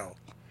 years ago.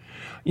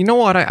 You know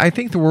what? I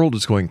think the world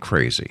is going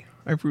crazy.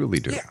 I really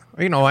do.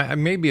 Yeah.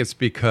 Maybe it's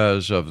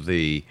because of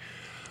the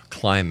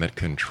climate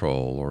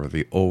control or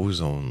the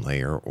ozone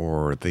layer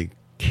or the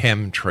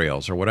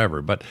chemtrails or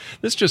whatever. But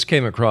this just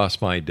came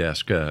across my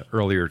desk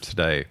earlier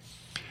today.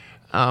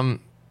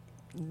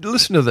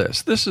 Listen to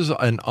this. This is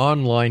an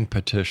online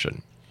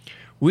petition.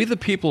 "We, the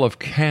people of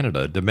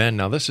Canada, demand,"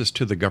 now this is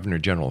to the Governor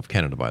General of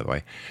Canada, by the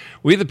way,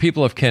 "We, the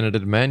people of Canada,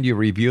 demand you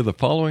review the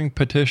following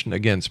petition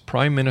against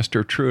Prime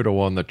Minister Trudeau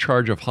on the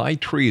charge of high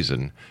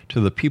treason to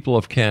the people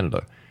of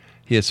Canada.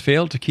 He has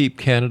failed to keep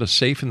Canada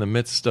safe in the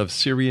midst of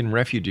Syrian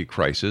refugee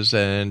crisis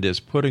and is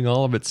putting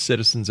all of its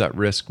citizens at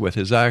risk with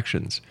his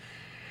actions.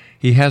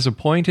 He has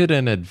appointed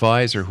an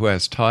advisor who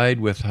has ties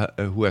with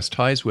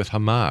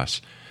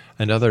Hamas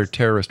and other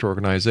terrorist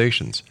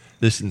organizations.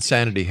 This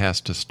insanity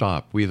has to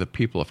stop. We, the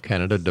people of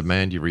Canada,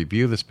 demand you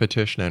review this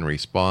petition and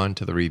respond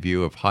to the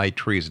review of high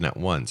treason at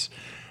once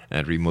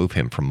and remove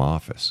him from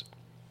office."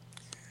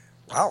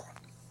 Wow.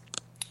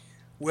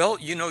 Well,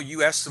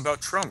 you asked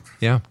about Trump.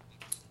 Yeah.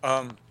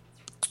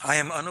 I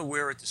am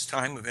unaware at this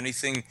time of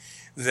anything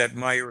that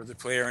Meier or the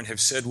Player have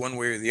said one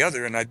way or the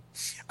other, and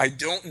I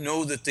don't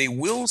know that they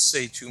will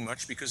say too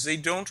much, because they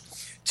don't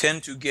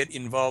tend to get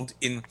involved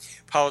in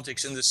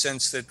politics in the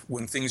sense that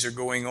when things are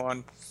going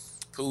on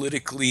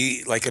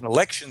politically, like an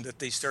election, that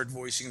they start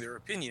voicing their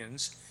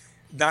opinions.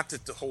 Not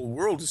that the whole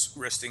world is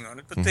resting on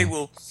it, but they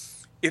will,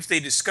 if they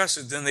discuss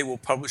it, then they will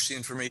publish the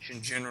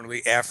information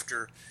generally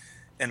after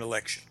an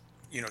election.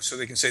 So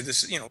they can say,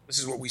 this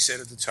is what we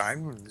said at the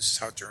time, and this is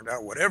how it turned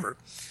out, whatever.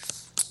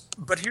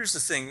 But here's the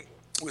thing,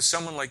 with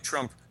someone like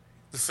Trump,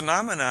 the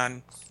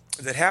phenomenon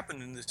that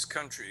happened in this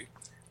country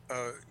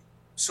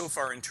so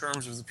far, in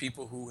terms of the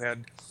people who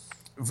had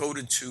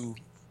voted to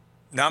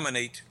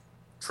nominate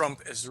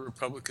Trump as the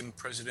Republican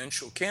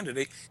presidential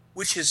candidate,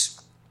 which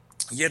is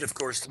yet, of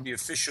course, to be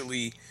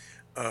officially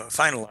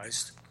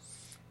finalized,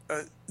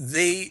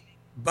 they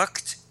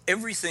bucked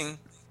everything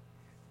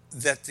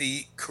that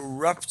the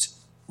corrupt,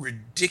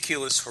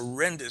 ridiculous,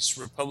 horrendous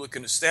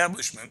Republican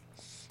establishment,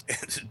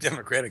 and the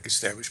Democratic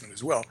establishment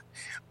as well,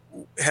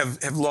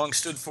 have long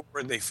stood for,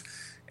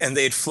 and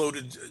they had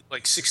floated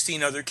like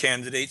 16 other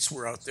candidates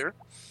were out there,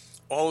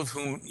 all of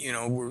whom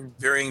were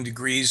varying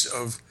degrees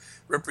of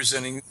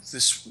representing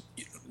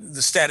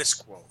the status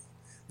quo,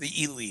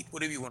 the elite,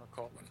 whatever you want to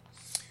call them.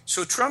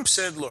 So Trump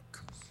said,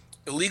 "Look,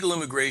 illegal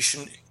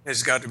immigration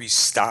has got to be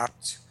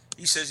stopped."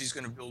 He says he's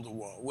going to build a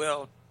wall.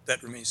 Well,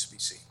 that remains to be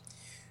seen.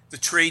 The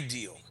trade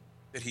deal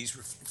that he's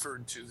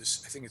referred to,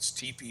 this, I think it's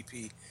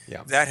TPP,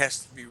 that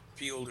has to be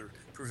repealed or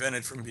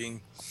prevented from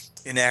being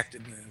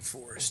enacted and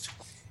enforced.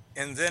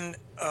 And then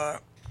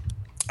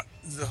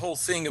the whole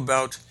thing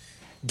about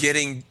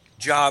getting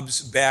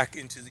jobs back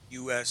into the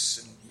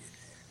U.S. and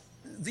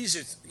these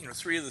are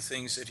three of the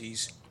things that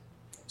he's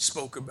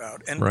spoke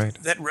about, and Right.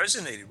 that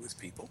resonated with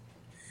people.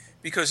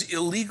 Because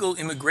illegal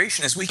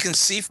immigration, as we can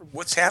see from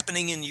what's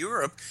happening in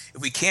Europe,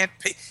 if we can't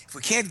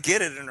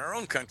get it in our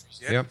own countries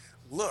yet, Yep.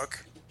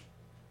 look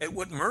at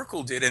what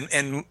Merkel did.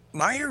 And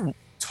Meier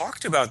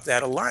talked about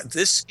that a lot.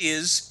 This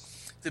is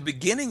the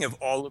beginning of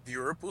all of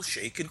Europe will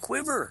shake and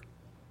quiver.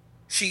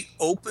 She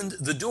opened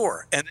the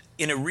door. And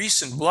in a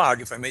recent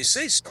blog, if I may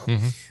say so,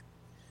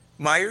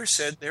 Meier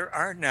said there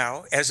are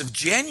now, as of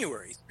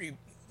January,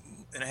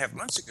 3.5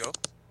 months ago,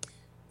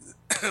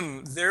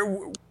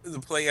 the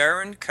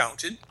Plejaren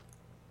counted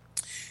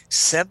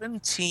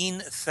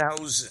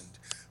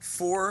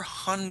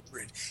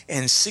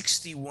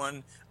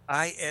 17,461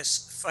 IS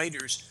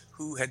fighters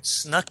who had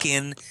snuck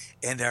in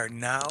and are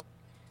now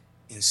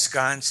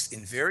ensconced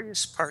in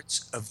various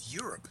parts of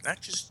Europe,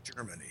 not just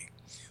Germany,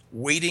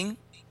 waiting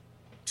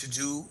to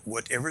do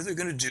whatever they're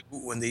going to do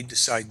when they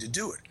decide to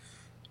do it.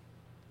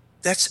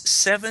 That's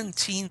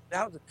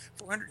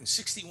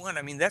 17,461.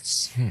 I mean,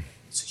 it's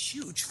a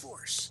huge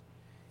force.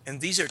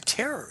 And these are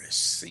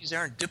terrorists. These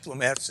aren't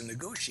diplomats and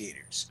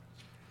negotiators.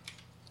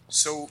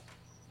 So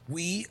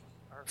we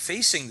are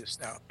facing this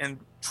now. And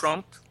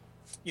Trump,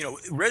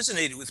 it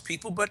resonated with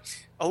people, but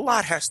a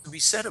lot has to be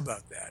said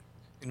about that,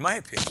 in my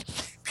opinion.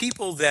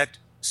 People that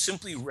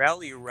simply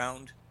rally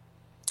around,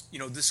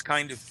 this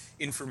kind of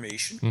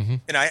information.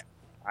 And I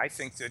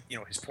think that,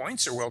 his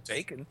points are well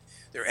taken.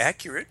 They're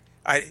accurate.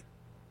 I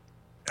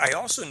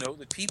also know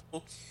that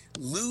people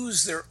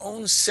lose their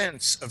own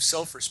sense of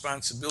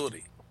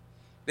self-responsibility.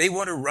 They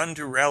want to run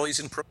to rallies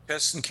and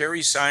protests and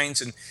carry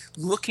signs and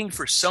looking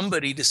for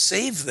somebody to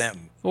save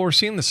them. Well, we're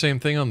seeing the same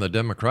thing on the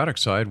Democratic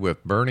side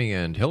with Bernie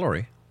and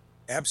Hillary.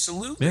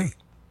 Absolutely. Yeah.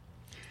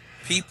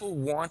 People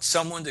want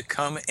someone to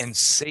come and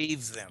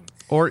save them.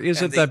 Or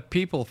is it that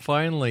people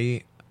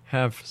finally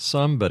have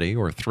somebody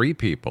or three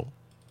people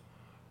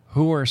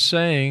who are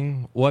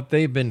saying what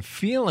they've been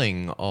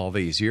feeling all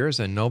these years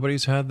and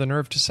nobody's had the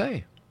nerve to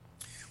say?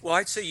 Well,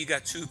 I'd say you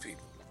got two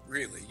people,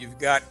 really. You've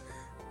got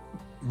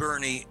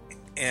Bernie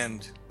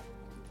and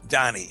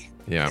Donnie.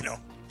 Yeah.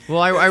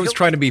 Well, I was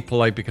trying to be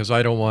polite because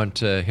I don't want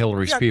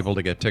Hillary's people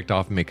to get ticked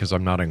off me because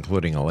I'm not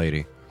including a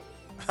lady.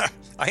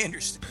 I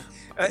understand.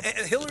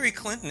 Hillary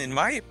Clinton, in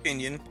my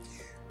opinion,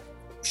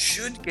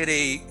 should get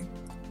a,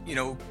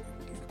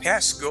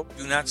 pass, go,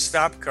 do not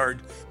stop card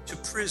to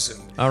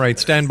prison. All right,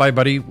 stand by,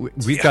 buddy.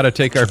 We've got to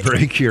take our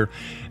break here.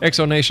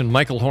 Exonation,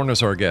 Michael Horn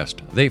is our guest.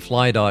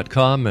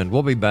 Theyfly.com, and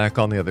we'll be back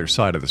on the other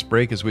side of this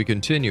break as we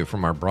continue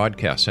from our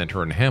broadcast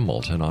center in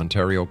Hamilton,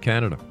 Ontario,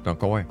 Canada. Don't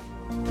go away.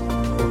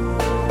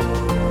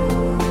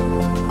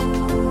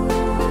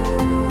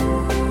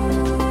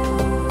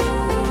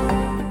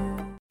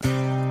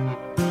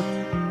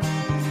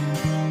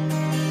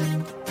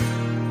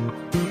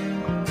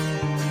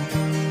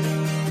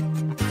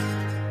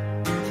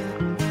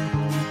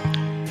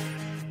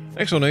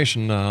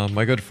 Exonation,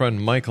 my good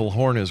friend Michael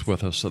Horn is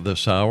with us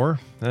this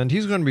hour, and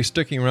he's going to be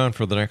sticking around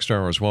for the next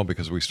hour as well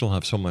because we still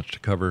have so much to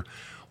cover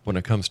when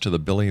it comes to the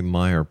Billy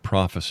Meier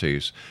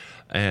prophecies.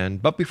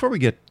 But before we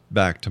get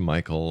back to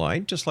Michael,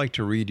 I'd just like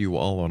to read you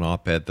all an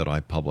op-ed that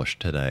I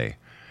published today.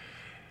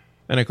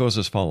 And it goes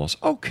as follows.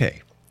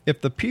 Okay,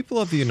 if the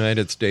people of the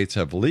United States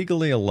have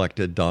legally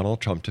elected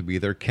Donald Trump to be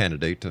their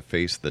candidate to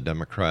face the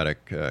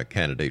Democratic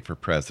candidate for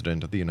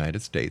president of the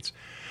United States,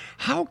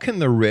 how can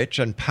the rich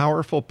and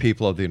powerful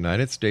people of the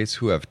United States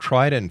who have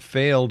tried and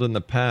failed in the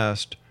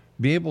past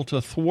be able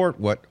to thwart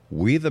what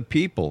we the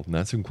people, and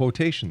that's in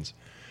quotations,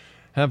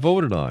 have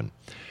voted on?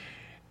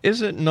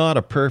 Is it not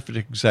a perfect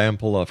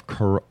example of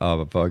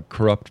a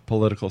corrupt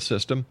political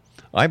system?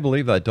 I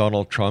believe that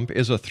Donald Trump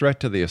is a threat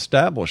to the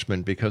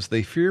establishment because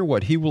they fear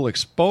what he will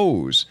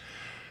expose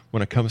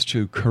when it comes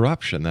to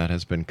corruption that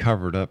has been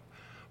covered up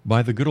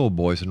by the good old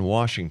boys in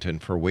Washington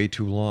for way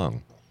too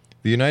long.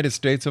 The United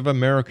States of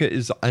America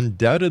is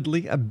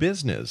undoubtedly a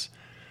business,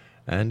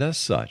 and as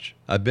such,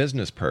 a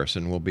business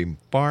person will be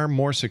far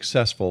more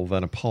successful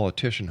than a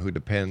politician who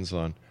depends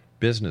on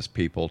business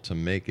people to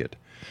make it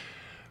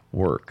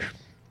work.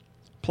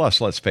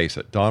 Plus, let's face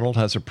it, Donald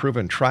has a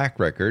proven track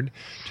record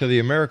to the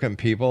American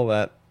people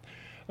that,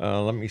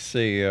 let's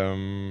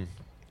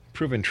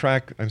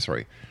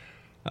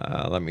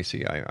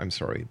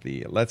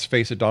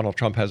face it, Donald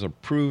Trump has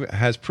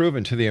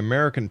proven to the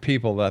American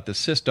people that the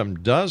system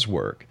does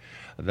work,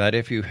 that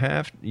if you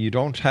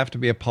don't have to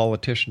be a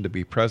politician to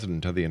be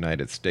president of the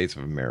United States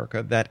of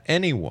America, that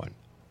anyone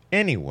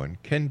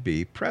can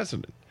be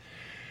president.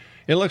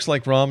 It looks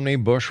like Romney,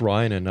 Bush,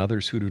 Ryan, and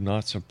others who do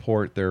not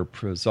support their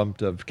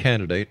presumptive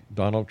candidate,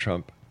 Donald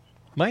Trump,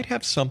 might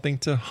have something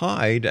to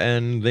hide,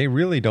 and they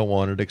really don't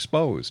want it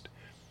exposed.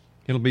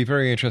 It'll be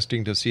very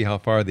interesting to see how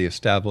far the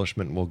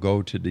establishment will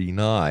go to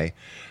deny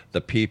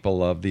the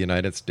people of the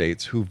United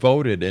States who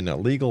voted in a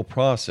legal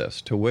process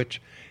to which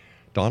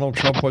Donald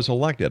Trump was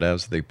elected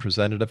as the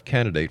representative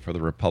candidate for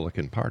the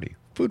Republican Party.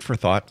 Food for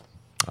thought.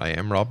 I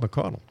am Rob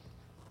McConnell.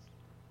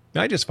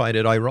 I just find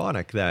it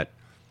ironic that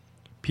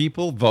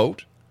people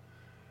vote,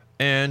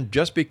 and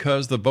just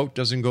because the vote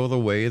doesn't go the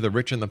way the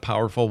rich and the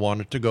powerful want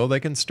it to go, they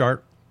can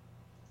start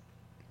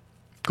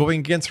going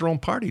against their own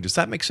party. Does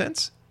that make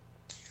sense?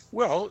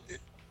 Well,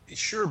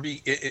 sure,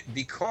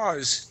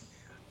 because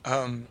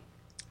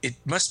it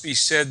must be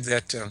said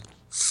that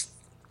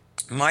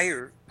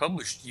Meier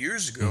published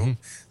years ago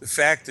the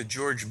fact that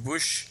George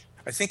Bush,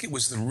 I think it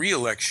was the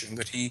re-election,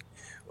 that he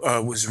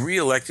was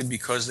re-elected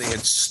because they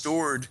had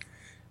stored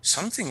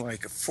something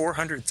like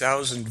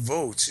 400,000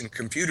 votes in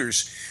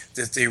computers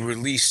that they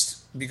released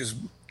because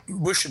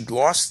Bush had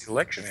lost the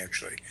election,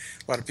 actually.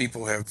 A lot of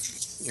people have,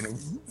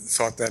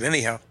 thought that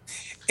anyhow.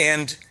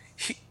 And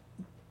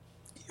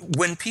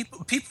when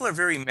people are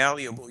very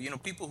malleable,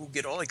 people who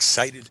get all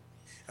excited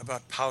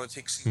about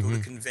politics and go to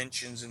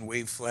conventions and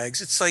wave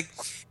flags, it's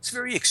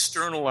very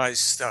externalized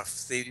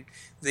stuff.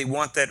 They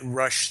want that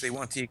rush, they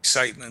want the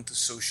excitement, the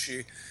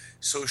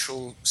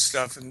social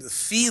stuff, and the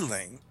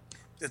feeling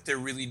that they're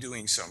really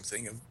doing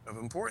something of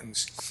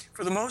importance.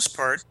 For the most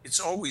part, it's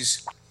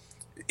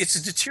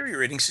a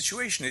deteriorating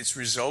situation. It's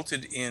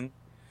resulted in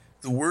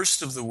the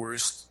worst of the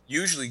worst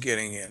usually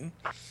getting in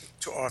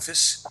to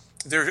office.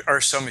 There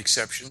are some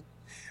exceptions.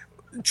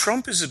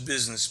 Trump is a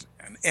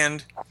businessman,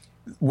 and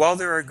while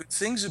there are good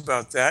things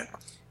about that,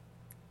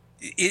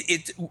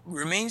 it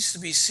remains to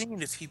be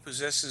seen if he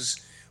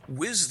possesses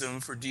wisdom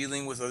for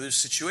dealing with other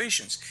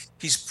situations.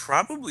 He's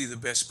probably the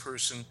best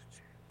person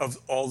of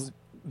all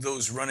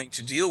those running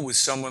to deal with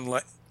someone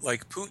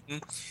like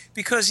Putin,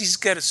 because he's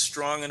got a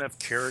strong enough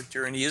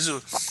character and he is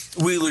a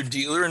wheeler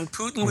dealer, and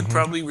Putin would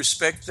probably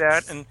respect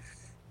that, and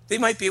they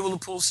might be able to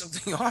pull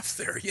something off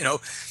there,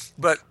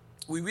 But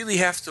we really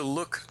have to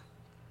look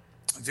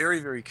very,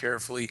 very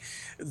carefully.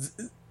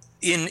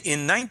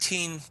 In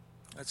 19,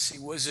 let's see,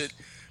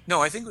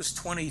 I think it was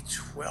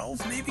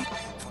 2012, maybe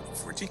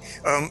 2014.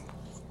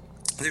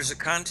 There's a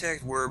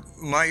contact where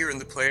Meier and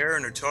the Player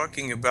are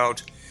talking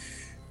about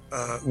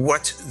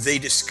what they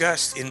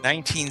discussed in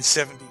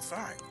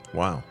 1975.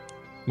 Wow.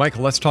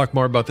 Michael, let's talk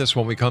more about this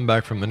when we come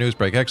back from the news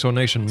break.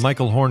 Exonation,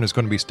 Michael Horn is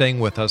going to be staying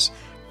with us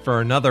for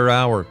another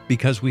hour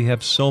because we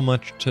have so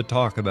much to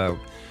talk about.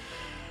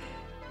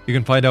 You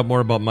can find out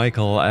more about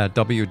Michael at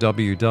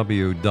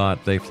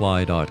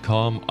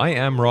www.theyfly.com. I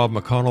am Rob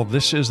McConnell.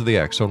 This is The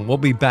X Zone. We'll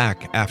be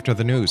back after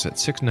the news at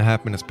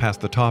 6.5 minutes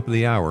past the top of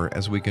the hour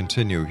as we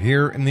continue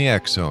here in The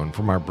X Zone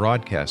from our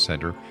broadcast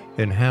center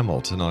in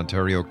Hamilton,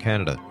 Ontario,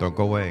 Canada. Don't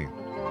go away.